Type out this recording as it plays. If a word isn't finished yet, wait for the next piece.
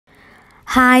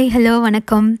Hi hello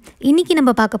வணக்கம். இன்றைக்கி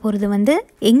நம்ம பார்க்க போகிறது வந்து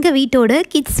எங்கள் வீட்டோட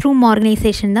கிட்ஸ் ரூம்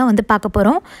ஆர்கனைசேஷன் தான் வந்து பார்க்க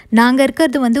போகிறோம். நாங்கள்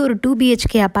இருக்கிறது வந்து ஒரு 2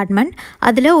 BHK அப்பார்ட்மெண்ட்.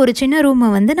 அதில் ஒரு சின்ன ரூமை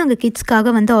வந்து நாங்கள்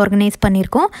கிட்ஸ்க்காக வந்து ஆர்கனைஸ்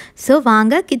பண்ணியிருக்கோம். ஸோ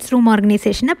வாங்க கிட்ஸ் ரூம்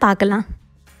ஆர்கனைசேஷனை பார்க்கலாம்.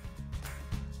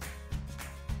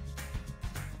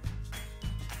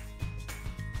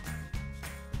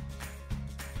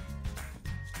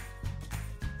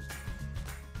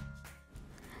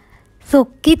 ஸோ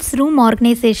கிட்ஸ் ரூம்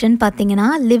ஆர்கனைசேஷன் பார்த்திங்கன்னா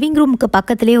லிவிங் ரூமுக்கு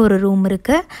பக்கத்துலேயே ஒரு ரூம்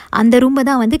இருக்குது. அந்த ரூமை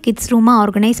தான் வந்து கிட்ஸ் ரூமாக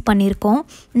ஆர்கனைஸ் பண்ணியிருக்கோம்.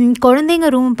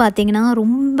 குழந்தைங்க ரூம் பார்த்திங்கன்னா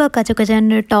ரொம்ப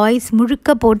கச்சன்னு டாய்ஸ்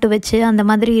முழுக்க போட்டு வச்சு அந்த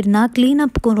மாதிரி இருந்தால்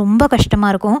க்ளீனப்புக்கும் ரொம்ப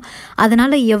கஷ்டமாக இருக்கும்.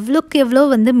 அதனால் எவ்வளோக்கு எவ்வளோ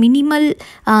வந்து மினிமல்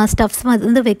ஸ்டஃப்ஸ்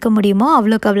வந்து வைக்க முடியுமோ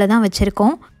அவ்வளோக்கு அவ்வளோ தான்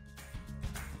வச்சுருக்கோம்.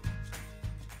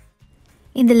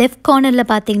 இந்த லெஃப்ட் கார்னரில்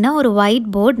பார்த்திங்கன்னா ஒரு ஒயிட்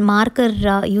போர்ட் மார்க்கர்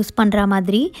யூஸ் பண்ணுற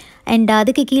மாதிரி, அண்ட்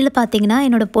அதுக்கு கீழே பார்த்திங்கன்னா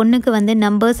என்னோடய பொண்ணுக்கு வந்து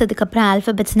நம்பர்ஸ், அதுக்கப்புறம்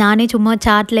ஆல்ஃபபெட்ஸ் நானே சும்மா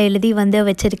சார்ட்டில் எழுதி வந்து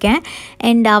வச்சுருக்கேன்.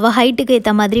 அண்ட் அவள் ஹைட்டுக்கு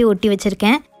ஏற்ற மாதிரி ஒட்டி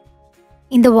வச்சுருக்கேன்.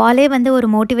 இந்த வாலே வந்து ஒரு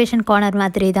மோட்டிவேஷன் கார்னர்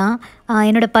மாதிரி தான்.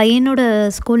 என்னோடய பையனோட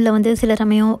ஸ்கூலில் வந்து சில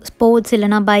சமயம் ஸ்போர்ட்ஸ்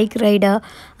இல்லைனா பைக் ரைடர்,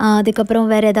 அதுக்கப்புறம்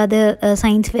வேறு ஏதாவது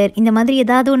சயின்ஸ் ஃபேர் இந்த மாதிரி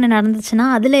ஏதாவது ஒன்று நடந்துச்சுன்னா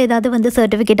அதில் ஏதாவது வந்து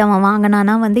சர்டிஃபிகேட் அவன்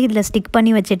வாங்கினானா வந்து இதில் ஸ்டிக்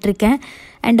பண்ணி வச்சிட்ருக்கேன்.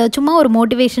 அண்ட் சும்மா ஒரு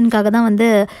மோட்டிவேஷனுக்காக தான் வந்து,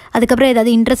 அதுக்கப்புறம்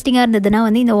ஏதாவது இன்ட்ரெஸ்டிங்காக இருந்ததுன்னா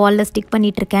வந்து இந்த வாலில் ஸ்டிக்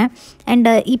பண்ணிகிட்ருக்கேன்.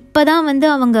 அண்டு இப்போ தான் வந்து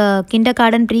அவங்க கிண்டர்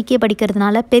கார்டன் ப்ரீகே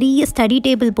படிக்கிறதுனால பெரிய ஸ்டடி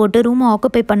டேபிள் போட்டு ரூமை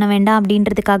ஆக்குப்பை பண்ண வேண்டாம்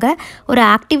அப்படின்றதுக்காக ஒரு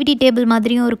ஆக்டிவிட்டி டேபிள்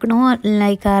மாதிரியும் இருக்கணும்,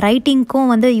 லைக்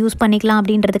ரைட்டிங்க்கும் வந்து யூஸ் பண்ணிக்கலாம்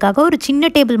அப்படின்றதுக்காக ஒரு சின்ன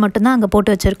டேபிள் மட்டும்தான் அங்கே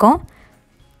போட்டு வச்சுருக்கோம்.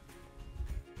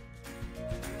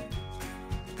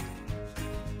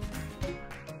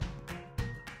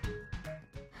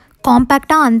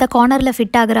 காம்பேக்டாக அந்த கார்னரில்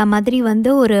ஃபிட் ஆகிற மாதிரி வந்து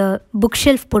ஒரு புக்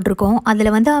ஷெல்ஃப் போட்டிருக்கோம்.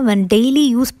 அதில் வந்து அவன் டெய்லி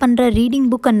யூஸ் பண்ணுற reading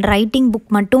book and writing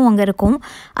book மட்டும் அங்கே இருக்கும்.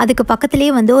 அதுக்கு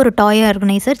பக்கத்துலேயே வந்து ஒரு டாய்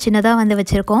ஆர்கனைசர் சின்னதாக வந்து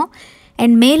வச்சுருக்கோம்.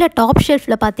 அண்ட் மேலே டாப்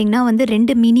ஷெல்ஃபில் பார்த்திங்கன்னா வந்து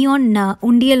 2 மினியான்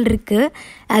உண்டியல் இருக்குது.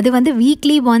 அது வந்து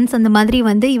வீக்லி ஒன்ஸ் அந்த மாதிரி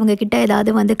வந்து இவங்கக்கிட்ட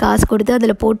ஏதாவது வந்து காசு கொடுத்து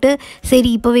அதில் போட்டு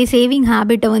சரி இப்போவே சேவிங்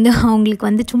ஹேபிட்டை வந்து அவங்களுக்கு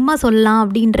வந்து சும்மா சொல்லலாம்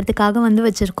அப்படின்றதுக்காக வந்து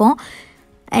வச்சுருக்கோம்.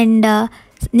 அண்ட்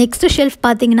நெக்ஸ்ட்டு ஷெல்ஃப்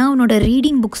பார்த்திங்கன்னா அவனோட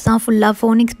ரீடிங் புக்ஸ் தான் ஃபுல்லாக,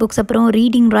 ஃபோனிக்ஸ் புக்ஸ் அப்புறம்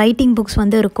ரீடிங் ரைட்டிங் புக்ஸ்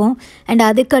வந்து இருக்கும். அண்ட்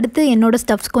அதுக்கடுத்து என்னோடய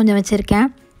ஸ்டஃப்ஸ் கொஞ்சம் வச்சுருக்கேன்.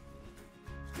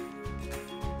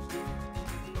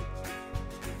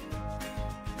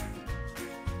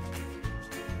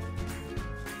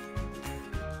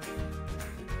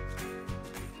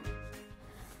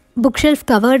 புக் ஷெல்ஃப்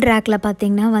கவர்ட் ரேக்கில்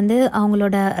பார்த்திங்கன்னா வந்து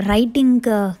அவங்களோட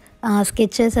ரைட்டிங்க்கு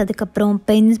ஸ்கெச்சஸ், அதுக்கப்புறம்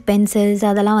பென்சில்ஸ்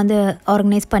அதெல்லாம் வந்து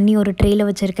ஆர்கனைஸ் பண்ணி ஒரு ட்ரேயில்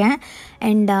வச்சுருக்கேன்.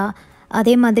 அண்ட்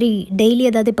அதே மாதிரி டெய்லி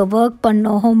ஏதாவது இப்போ ஒர்க்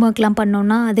பண்ணோம், ஹோம் ஒர்க்லாம்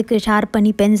பண்ணோன்னா அதுக்கு ஷேர்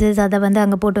பண்ணி பென்சில்ஸ் அதை வந்து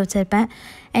அங்கே போட்டு வச்சுருப்பேன்.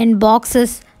 அண்ட்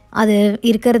பாக்ஸஸ் அது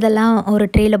இருக்கிறதெல்லாம் ஒரு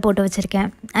ட்ரேயில் போட்டு வச்சுருக்கேன்.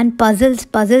 அண்ட்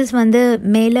பசில்ஸ் வந்து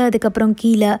மேலே அதுக்கப்புறம்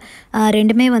கீழே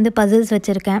ரெண்டுமே வந்து பசில்ஸ்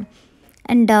வச்சுருக்கேன்.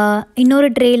 அண்ட் இன்னொரு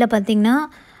ட்ரேயில் பார்த்திங்கன்னா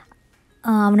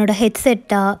அவனோட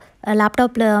ஹெட்செட்டா,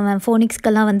 லேப்டாப்பில் அவன்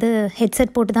ஃபோனிக்ஸ்க்கெல்லாம் வந்து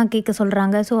ஹெட்செட் போட்டு தான் கேட்க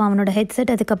சொல்கிறாங்க. ஸோ அவனோட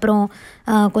ஹெட்செட், அதுக்கப்புறம்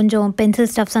கொஞ்சம் பென்சில்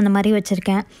ஸ்டஃப்ஸ் அந்த மாதிரி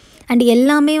வச்சுருக்கேன். அண்ட்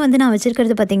எல்லாமே வந்து நான்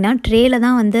வச்சுருக்கிறது பார்த்திங்கன்னா ட்ரேயில்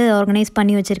தான் வந்து ஆர்கனைஸ்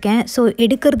பண்ணி வச்சுருக்கேன். ஸோ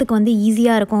எடுக்கிறதுக்கு வந்து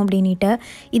ஈஸியாக இருக்கும் அப்படின்ட்டு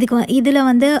இதில்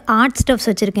வந்து ஆர்ட்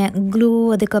ஸ்டஃப்ஸ் வச்சுருக்கேன். க்ளூ,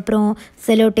 அதுக்கப்புறம்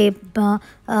செலோ டேப்,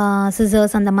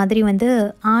 சிசர்ஸ் அந்த மாதிரி வந்து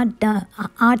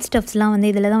ஆர்ட் ஸ்டஃப்ஸ்லாம்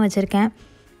வந்து இதில் தான் வச்சுருக்கேன்.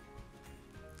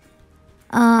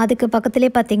 அதுக்கு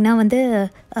பக்கத்துலேயே பார்த்திங்கன்னா வந்து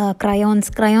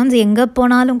க்ரையான்ஸ் எங்கே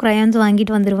போனாலும் க்ரையான்ஸ்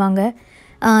வாங்கிட்டு வந்துடுவாங்க.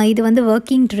 இது வந்து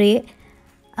ஒர்க்கிங் ட்ரே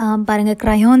பாருங்கள்,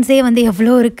 க்ரையான்ஸே வந்து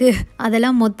எவ்வளோ இருக்குது,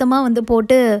 அதெல்லாம் மொத்தமாக வந்து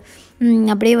போட்டு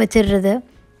அப்படியே வச்சிடுறது.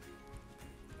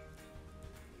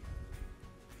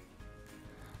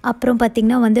 அப்புறம்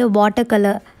பார்த்திங்கன்னா வந்து வாட்டர்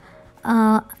கலர்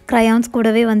க்ரையான்ஸ்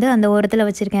கூடவே வந்து அந்த ஓரத்தில்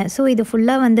வச்சுருக்கேன். ஸோ இது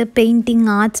ஃபுல்லாக வந்து பெயிண்டிங்,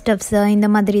 ஆர்ட் ஸ்டஃப்ஸு இந்த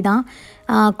மாதிரி தான்.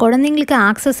 குழந்தைங்களுக்கு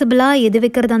ஆக்சசிபிளாக எது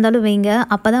வைக்கிறதா இருந்தாலும் வைங்க,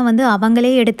 அப்போ தான் வந்து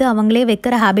அவங்களே எடுத்து அவங்களே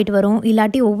வைக்கிற ஹேபிட் வரும்.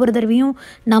 இல்லாட்டி ஒவ்வொரு தடவையும்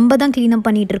நம்ம தான் க்ளீனப்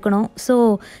பண்ணிகிட்டு இருக்கணும். ஸோ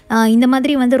இந்த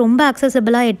மாதிரி வந்து ரொம்ப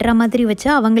ஆக்சசிபிளாக எட்டுற மாதிரி வச்சா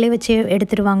அவங்களே வச்சு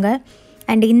எடுத்துருவாங்க.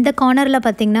 அண்ட் இந்த கார்னரில்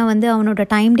பார்த்திங்கன்னா வந்து அவனோட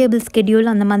டைம் டேபிள்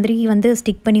ஸ்கெட்யூல் அந்த மாதிரி வந்து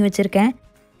ஸ்டிக் பண்ணி வச்சுருக்கேன்.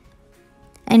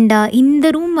 அண்ட் இந்த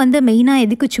ரூம் வந்து மெயினாக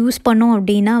எதுக்கு சூஸ் பண்ணோம்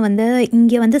அப்படின்னா வந்து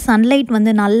இங்கே வந்து சன்லைட்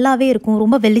வந்து நல்லாவே இருக்கும்,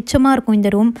 ரொம்ப வெளிச்சமாக இருக்கும் இந்த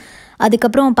ரூம்.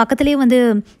 அதுக்கப்புறம் பக்கத்துலேயே வந்து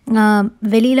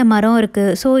வெளியில் மரம்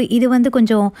இருக்குது. ஸோ இது வந்து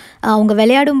கொஞ்சம் அவங்க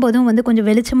விளையாடும் போதும் வந்து கொஞ்சம்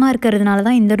வெளிச்சமாக இருக்கிறதுனால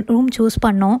தான் இந்த ரூம் சூஸ்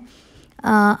பண்ணோம்.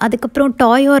 அதுக்கப்புறம்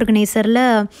டாய் ஆர்கனைசரில்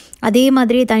அதே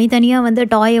மாதிரியே தனித்தனியாக வந்து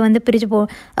டாயை வந்து பிரித்து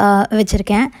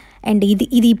வச்சுருக்கேன். அண்ட்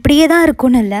இது இப்படியே தான்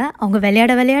இருக்கும்னு இல்லை, அவங்க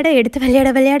எடுத்து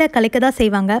விளையாட கலைக்க தான்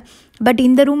செய்வாங்க. பட்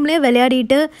இந்த ரூம்லேயே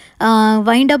விளையாடிட்டு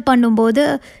வைண்ட் அப் பண்ணும்போது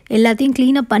எல்லாத்தையும்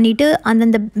க்ளீனப் பண்ணிவிட்டு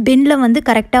அந்தந்த பின்னில் வந்து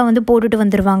கரெக்டாக வந்து போட்டுட்டு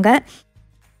வந்துடுவாங்க.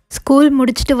 ஸ்கூல்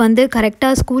முடிச்சுட்டு வந்து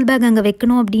கரெக்டாக ஸ்கூல் பேக் அங்கே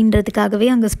வைக்கணும் அப்படின்றதுக்காகவே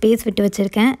அங்கே ஸ்பேஸ் விட்டு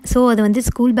வச்சுருக்கேன். ஸோ அது வந்து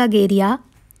ஸ்கூல் பேக் ஏரியா.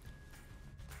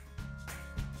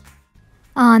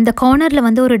 அந்த கார்னரில்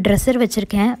வந்து ஒரு ட்ரெஸ்ஸர்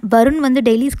வச்சுருக்கேன். வருண் வந்து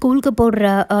டெய்லி ஸ்கூலுக்கு போடுற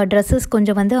ட்ரெஸ்ஸஸ்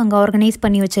கொஞ்சம் வந்து அங்கே ஆர்கனைஸ்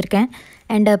பண்ணி வச்சுருக்கேன்.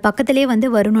 அண்டு பக்கத்துலேயே வந்து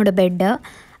வருணோட பெட்டு.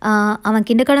 அவன்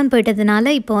கிண்டர்கார்டன்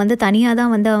போயிட்டதுனால இப்போ வந்து தனியாக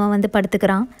தான் வந்து அவன் வந்து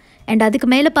படுத்துக்கிறான். அண்ட் அதுக்கு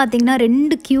மேலே பார்த்திங்கன்னா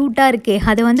 2 க்யூட்டாக இருக்கே.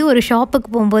 அது வந்து ஒரு ஷாப்புக்கு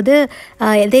போகும்போது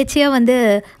எதேச்சியாக வந்து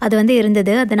அது வந்து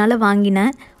இருந்தது, அதனால்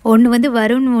வாங்கினேன். ஒன்று வந்து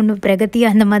வருண், ஒன்று பிரகதி,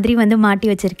 அந்த மாதிரி வந்து மாட்டி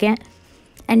வச்சுருக்கேன்.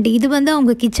 அண்ட் இது வந்து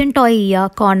அவங்க கிச்சன் டாய்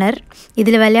கார்னர்.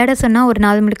 இதில் விளையாட சொன்னால் ஒரு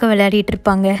 4 முழுக்க விளையாடிட்டு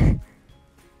இருப்பாங்க.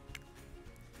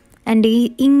 அண்ட்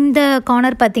இந்த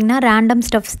கார்னர் பார்த்திங்கன்னா ரேண்டம்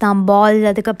ஸ்டஃப்ஸ் தான். பால்,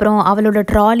 அதுக்கப்புறம் அவளோட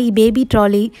ட்ராலி, பேபி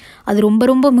ட்ராலி, அது ரொம்ப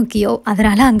ரொம்ப முக்கியம்,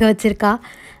 அதனால் அங்கே வச்சுருக்கா.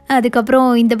 அதுக்கப்புறம்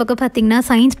இந்த பக்கம் பார்த்திங்கன்னா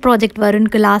science project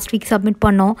வருணுக்கு last week submit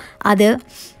பண்ணோம் அது.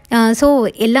 ஸோ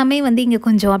எல்லாமே வந்து இங்கே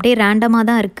கொஞ்சம் அப்படியே ரேண்டமாக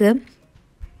தான் இருக்குது.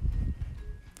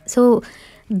 ஸோ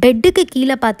பெட்டுக்கு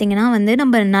கீழே பார்த்திங்கன்னா வந்து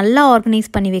நம்ம நல்லா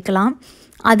ஆர்கனைஸ் பண்ணி வைக்கலாம்.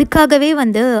 அதுக்காகவே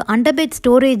வந்து அண்டர் பெட்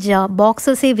ஸ்டோரேஜ்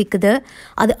பாக்ஸஸே விற்குது.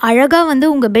 அது அழகாக வந்து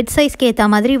உங்கள் பெட் சைஸ்க்கு ஏற்ற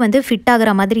மாதிரி வந்து ஃபிட்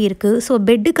ஆகிற மாதிரி இருக்குது. ஸோ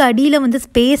பெட்டுக்கு அடியில் வந்து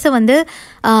ஸ்பேஸை வந்து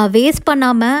வேஸ்ட்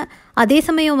பண்ணாமல், அதே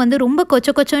சமயம் வந்து ரொம்ப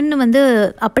கொச்சன்னு வந்து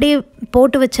அப்படியே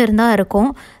போட்டு வச்சுருந்தா இருக்கும்.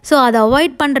 ஸோ அதை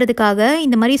அவாய்ட் பண்ணுறதுக்காக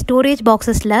இந்த மாதிரி ஸ்டோரேஜ்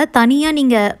பாக்ஸஸில்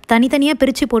நீங்கள் தனித்தனியாக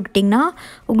பிரித்து போட்டுட்டிங்கன்னா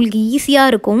உங்களுக்கு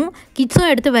ஈஸியாக இருக்கும். கிட்ஸும்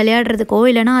எடுத்து விளையாடுறதுக்கோ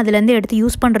இல்லைனா அதுலேருந்து எடுத்து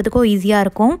யூஸ் பண்ணுறதுக்கோ ஈஸியாக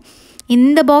இருக்கும்.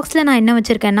 இந்த பாக்ஸில் நான் என்ன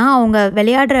வச்சுருக்கேன்னா அவங்க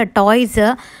விளையாடுற டாய்ஸு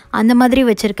அந்த மாதிரி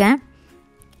வச்சுருக்கேன்.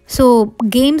 ஸோ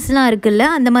கேம்ஸ்லாம் இருக்குல்ல,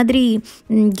 அந்த மாதிரி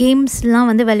கேம்ஸ்லாம்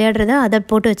வந்து விளையாடுறத அதை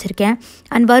போட்டு வச்சுருக்கேன்.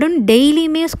 அண்ட் வருண்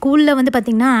டெய்லியுமே ஸ்கூலில் வந்து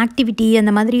பார்த்திங்கன்னா ஆக்டிவிட்டி,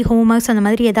 அந்த மாதிரி ஹோம் ஒர்க்ஸ் அந்த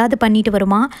மாதிரி ஏதாவது பண்ணிட்டு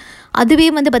வருமா. அதுவே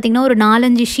வந்து பார்த்திங்கன்னா ஒரு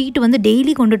 4-5 ஷீட் வந்து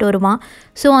டெய்லி கொண்டுட்டு வருமா.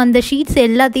 ஸோ அந்த ஷீட்ஸ்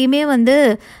எல்லாத்தையுமே வந்து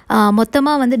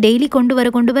மொத்தமாக வந்து டெய்லி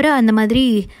கொண்டு வர அந்த மாதிரி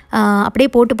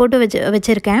அப்படியே போட்டு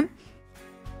வச்சுருக்கேன்.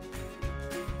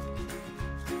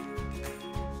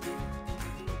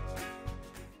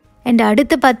 அண்ட்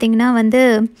அடுத்து பார்த்திங்கன்னா வந்து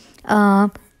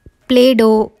ப்ளேடோ,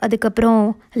 அதுக்கப்புறம்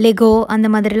லெகோ, அந்த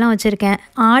மாதிரிலாம் வச்சுருக்கேன்.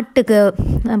 ஆர்ட்டுக்கு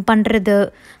பண்ணுறது,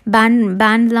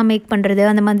 பேண்ட்லாம் மேக் பண்ணுறது,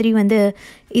 அந்த மாதிரி வந்து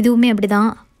இதுவுமே அப்படி தான்.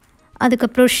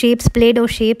 அதுக்கப்புறம் ஷேப்ஸ், ப்ளேடோ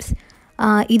ஷேப்ஸ்.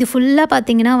 இது ஃபுல்லாக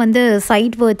பார்த்திங்கன்னா வந்து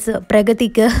சைட் வேர்ட்ஸ்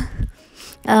பிரகதிக்கு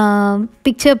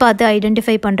பிக்சர் பார்த்து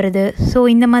ஐடென்டிஃபை பண்ணுறது. ஸோ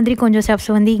இந்த மாதிரி கொஞ்சம்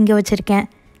ஸ்டெப்ஸ் வந்து இங்கே வச்சுருக்கேன்.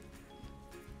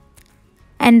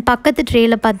 அண்ட் பக்கத்து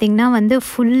ட்ரேயில் பார்த்திங்கன்னா வந்து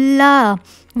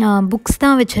ஃபுல்லாக புக்ஸ்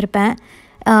தான் வச்சுருப்பேன்.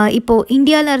 இப்போது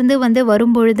இந்தியாவிலேருந்து வந்து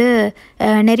வரும்பொழுது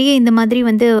நிறைய இந்த மாதிரி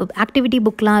வந்து ஆக்டிவிட்டி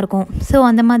புக்லாம் இருக்கும். ஸோ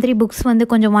அந்த மாதிரி புக்ஸ் வந்து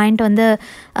கொஞ்சம் வாங்கிட்டு வந்து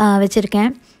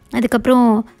வச்சுருக்கேன். அதுக்கப்புறம்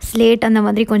ஸ்லேட் அந்த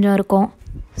மாதிரி கொஞ்சம் இருக்கும்.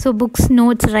 So books,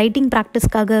 notes, writing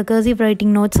ப்ராக்டிஸ்க்காக cursive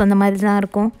writing notes அந்த மாதிரி தான்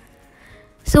இருக்கும்.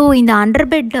 ஸோ இந்த அண்டர்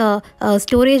பெட்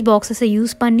ஸ்டோரேஜ் பாக்ஸஸை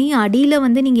யூஸ் பண்ணி அடியில்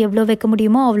வந்து நீங்கள் எவ்வளோ வைக்க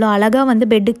முடியுமோ அவ்வளோ அழகாக வந்து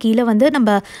பெட்டு கீழே வந்து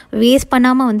நம்ம வேஸ்ட்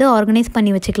பண்ணாமல் வந்து ஆர்கனைஸ்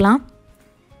பண்ணி வச்சுக்கலாம்.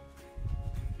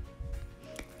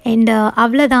 அண்ட்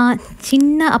அவ்வளோதான்.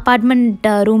 சின்ன அப்பார்ட்மெண்ட்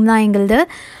ரூம் தான் எங்களுது.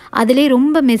 அதிலே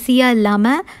ரொம்ப மெஸ்ஸியாக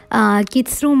இல்லாமல்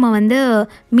கிட்ஸ் ரூமை வந்து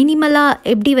மினிமலாக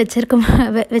எப்படி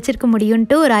வச்சுருக்க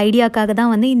முடியும்ன்ட்டு ஒரு ஐடியாக்காக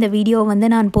தான் வந்து இந்த வீடியோ வந்து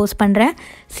நான் போஸ்ட் பண்ணுறேன்.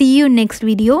 See you next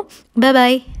video. Bye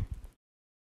bye.